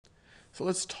So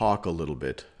let's talk a little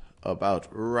bit about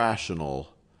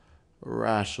rational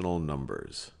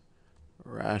numbers.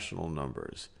 Rational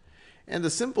numbers. And the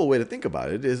simple way to think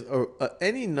about it is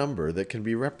any number that can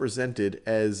be represented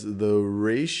as the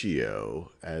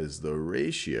ratio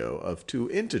of two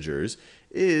integers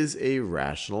is a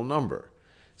rational number.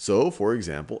 So, for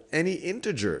example, any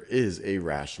integer is a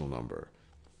rational number.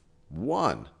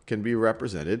 1 can be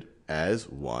represented as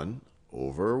 1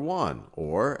 over 1,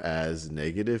 or as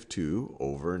 -2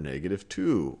 over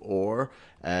 -2, or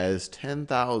as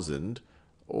 10,000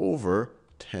 over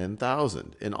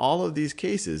 10,000. In all of these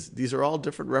cases, these are all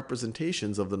different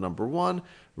representations of the number 1,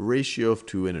 ratio of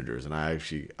two integers. And I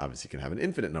actually obviously can have an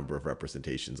infinite number of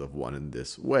representations of 1 in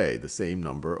this way, the same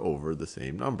number over the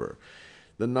same number.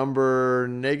 The number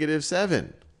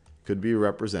 -7 could be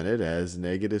represented as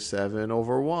 -7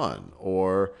 over 1,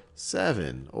 or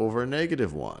 7 over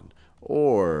 -1,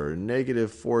 or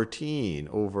 -14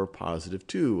 over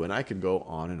 +2, and I could go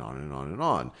on and on and on and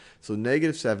on. So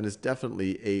 -7 is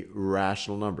definitely a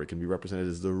rational number. It can be represented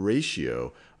as the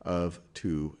ratio of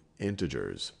two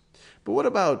integers. But what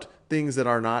about things that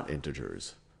are not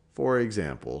integers? For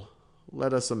example,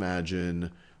 let us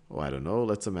imagine,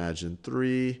 let's imagine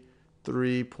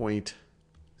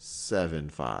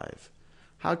 3.75.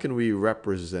 How can we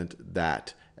represent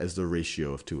that as the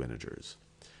ratio of two integers?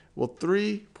 Well,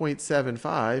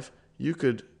 3.75, you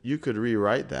could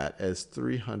rewrite that as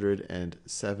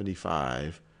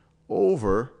 375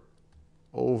 over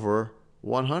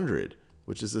 100,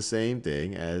 which is the same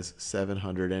thing as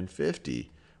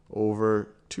 750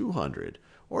 over 200.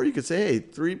 Or you could say, hey,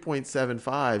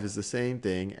 3.75 is the same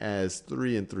thing as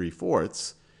 3 3/4,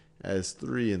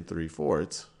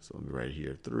 so let me write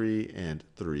here, 3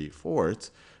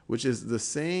 3/4, which is the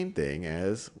same thing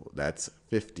as, that's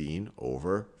 15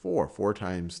 over 4. 4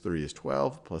 times 3 is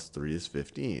 12, plus 3 is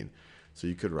 15. So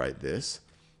you could write this.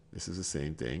 This is the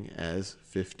same thing as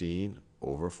 15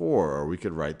 over 4. Or we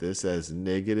could write this as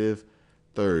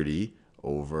 -30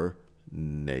 over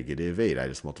 -8. I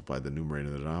just multiplied the numerator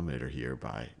and the denominator here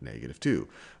by -2.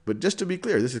 But just to be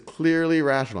clear, this is clearly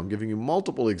rational. I'm giving you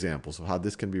multiple examples of how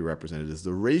this can be represented as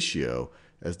the ratio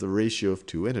of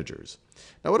two integers.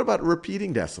 Now, what about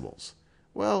repeating decimals?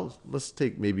 Well, let's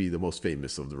take maybe the most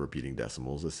famous of the repeating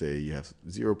decimals. Let's say you have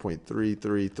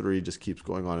 0.333, just keeps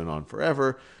going on and on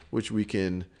forever, which we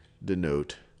can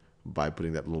denote by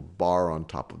putting that little bar on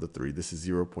top of the 3. This is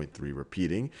 0.3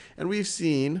 repeating. And we've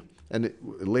seen, and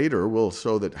later we'll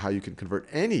show that how you can convert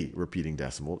any repeating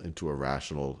decimal into a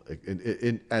rational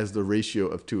as the ratio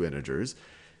of two integers.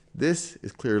 This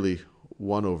is clearly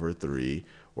 1 over 3,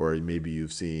 or maybe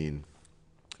you've seen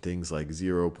things like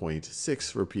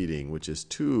 0.6 repeating, which is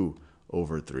 2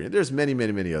 over 3. And there's many,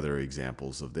 many, many other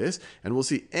examples of this. And we'll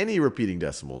see any repeating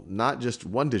decimal, not just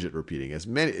one digit repeating, as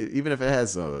many, even if it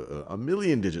has a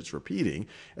million digits repeating,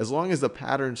 as long as the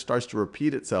pattern starts to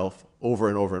repeat itself over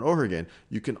and over and over again,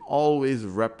 you can always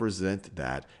represent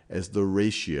that as the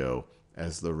ratio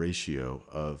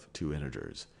of two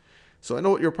integers. So I know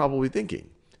what you're probably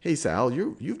thinking. Hey, Sal,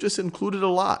 you've just included a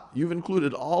lot. You've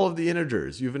included all of the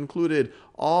integers. You've included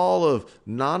all of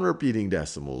non-repeating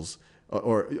decimals,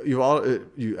 or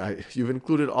you've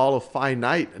included all of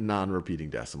finite non-repeating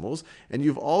decimals, and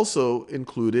you've also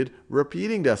included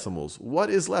repeating decimals. What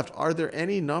is left? Are there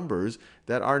any numbers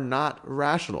that are not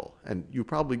rational? And you're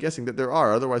probably guessing that there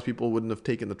are. Otherwise, people wouldn't have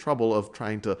taken the trouble of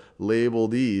trying to label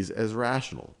these as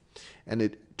rational. And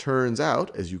it turns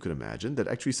out, as you can imagine, that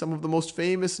actually some of the most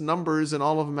famous numbers in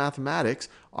all of mathematics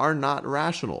are not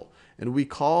rational. And we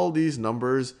call these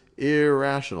numbers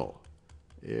irrational.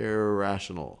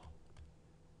 Irrational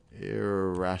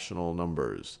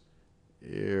numbers.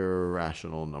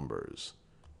 Irrational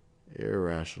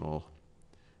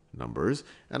numbers.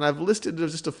 And I've listed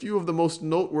just a few of the most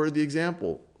noteworthy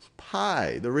examples.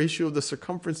 Pi, the ratio of the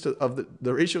circumference to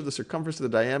the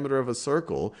diameter of a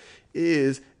circle,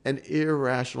 is an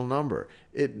irrational number.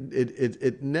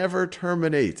 It never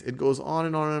terminates. It goes on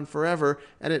and on and forever,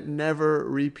 and it never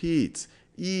repeats.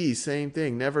 E, same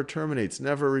thing, never terminates,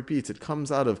 never repeats. It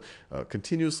comes out of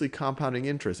continuously compounding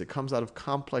interest. It comes out of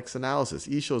complex analysis.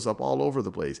 E shows up all over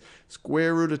the place.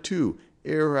 Square root of 2,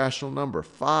 irrational number.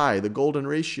 Phi, the golden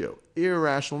ratio,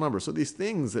 irrational number. So these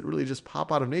things that really just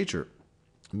pop out of nature,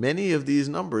 many of these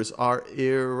numbers are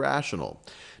irrational.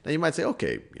 Now you might say,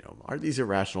 okay, are these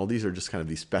irrational? These are just kind of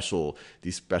these special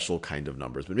kind of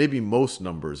numbers. But maybe most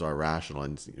numbers are rational,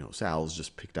 and Sal's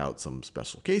just picked out some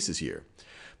special cases here.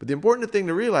 But the important thing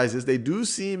to realize is they do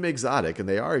seem exotic, and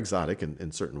they are exotic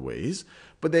in certain ways,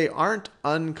 but they aren't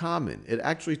uncommon. It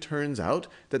actually turns out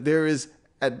that there is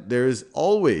there is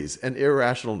always an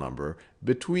irrational number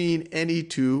between any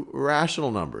two rational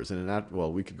numbers. And in that,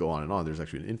 well, we could go on and on. There's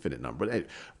actually an infinite number.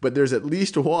 But there's at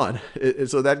least one.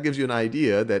 So that gives you an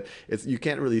idea that you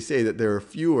can't really say that there are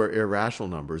fewer irrational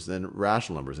numbers than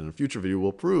rational numbers. In a future video,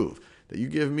 we'll prove that you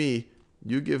give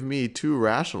me two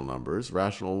rational numbers,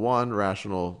 rational 1,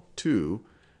 rational 2,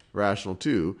 rational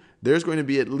 2, there's going to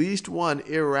be at least one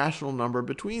irrational number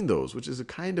between those, which is a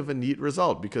kind of a neat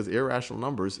result because irrational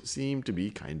numbers seem to be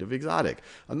kind of exotic.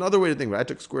 Another way to think about it, I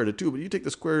took square root of 2, but you take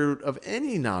the square root of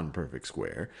any non-perfect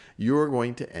square, you're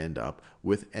going to end up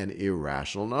with an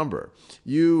irrational number.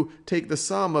 You take the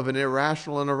sum of an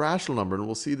irrational and a rational number, and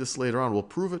we'll see this later on. We'll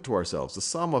prove it to ourselves. The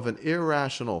sum of an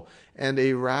irrational and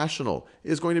a rational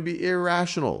is going to be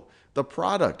irrational. The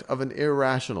product of an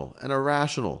irrational and a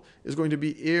rational is going to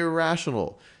be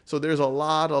irrational. So there's a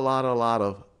lot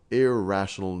of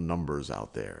irrational numbers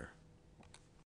out there.